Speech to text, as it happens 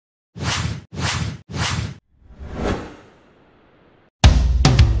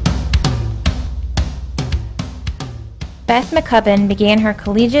Beth McCubbin began her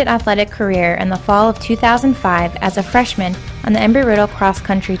collegiate athletic career in the fall of 2005 as a freshman on the Embry-Riddle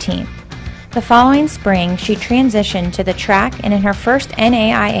cross-country team. The following spring, she transitioned to the track, and in her first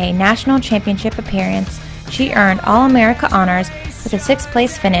NAIA National Championship appearance, she earned All-America honors with a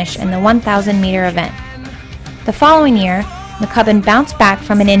 6th-place finish in the 1,000-meter event. The following year, McCubbin bounced back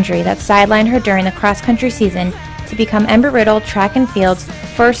from an injury that sidelined her during the cross-country season to become Embry-Riddle Track and Field's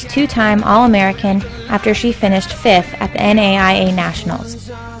first 2-time All-American after she finished 5th at the NAIA Nationals.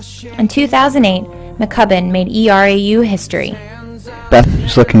 In 2008, McCubbin made ERAU history. Beth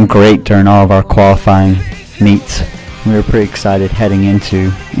was looking great during all of our qualifying meets. We were pretty excited heading into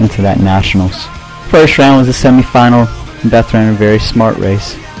that Nationals. First round was a semifinal, and Beth ran a very smart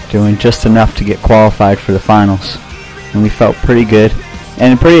race, doing just enough to get qualified for the finals. And we felt pretty good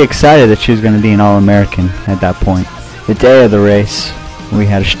and pretty excited that she was going to be an All-American at that point. The day of the race, we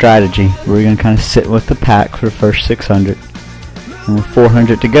had a strategy. We were going to kind of sit with the pack for the first 600. And with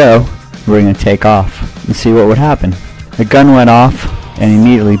 400 to go, we were going to take off and see what would happen. The gun went off, and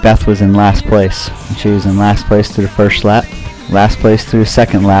immediately Beth was in last place. And she was in last place through the first lap, last place through the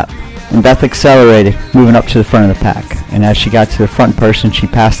second lap. And Beth accelerated, moving up to the front of the pack. And as she got to the front person, she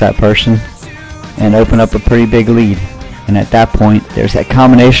passed that person and opened up a pretty big lead. And at that point, there's that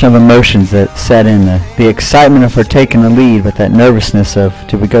combination of emotions that set in, the excitement of her taking the lead, but that nervousness of,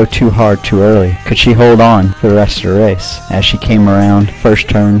 did we go too hard too early? Could she hold on for the rest of the race? As she came around, first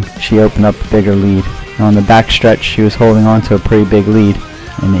turn, she opened up a bigger lead. And on the back stretch, she was holding on to a pretty big lead.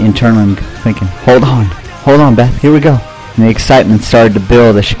 And internally, I'm thinking, hold on, Beth, here we go. And the excitement started to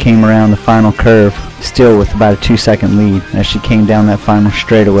build as she came around the final curve, still with about a 2-second lead. And as she came down that final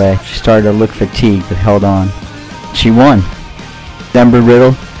straightaway, she started to look fatigued, but held on. She won.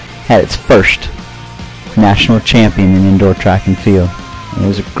 Embry-Riddle had its first national champion in indoor track and field. It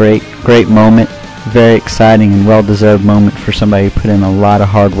was a great moment, very exciting and well-deserved moment for somebody who put in a lot of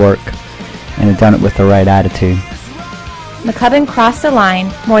hard work and had done it with the right attitude. McCubbin crossed the line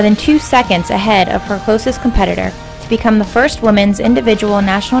more than 2 seconds ahead of her closest competitor to become the first women's individual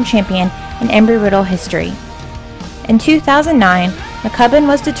national champion in Embry-Riddle history. In 2009, McCubbin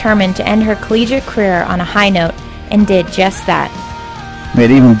was determined to end her collegiate career on a high note, and did just that. We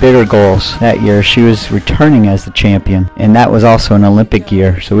had even bigger goals that year. She was returning as the champion, and that was also an Olympic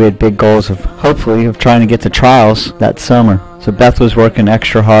year, so we had big goals of hopefully trying to get to trials that summer. So Beth was working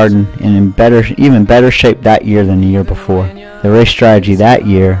extra hard and in even better shape that year than the year before. The race strategy that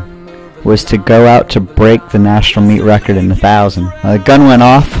year was to go out to break the national meet record in the 1,000. The gun went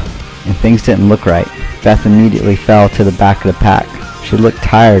off and things didn't look right. Beth immediately fell to the back of the pack. She looked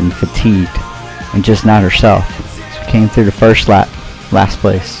tired and fatigued and just not herself. Came through the first lap, last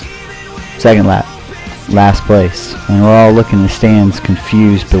place. Second lap, last place. And we're all looking in the stands,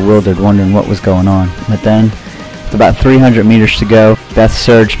 confused, bewildered, wondering what was going on. But then, with about 300 meters to go, Beth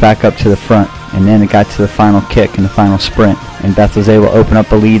surged back up to the front, and then it got to the final kick and the final sprint. And Beth was able to open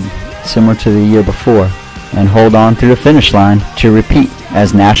up a lead similar to the year before and hold on through the finish line to repeat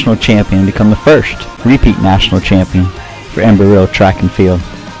as national champion and become the first repeat national champion for Embry-Riddle Track and Field.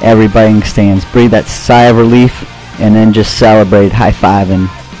 Everybody in the stands breathed that sigh of relief, and then just celebrate, high-five, and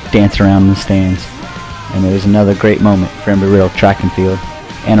dance around in the stands. And it was another great moment for Embry-Riddle Track and Field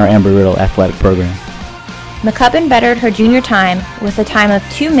and our Embry-Riddle athletic program. McCubbin bettered her junior time with a time of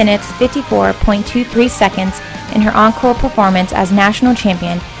 2 minutes 54.23 seconds in her encore performance as national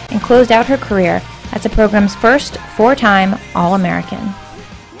champion, and closed out her career as the program's first 4-time All-American.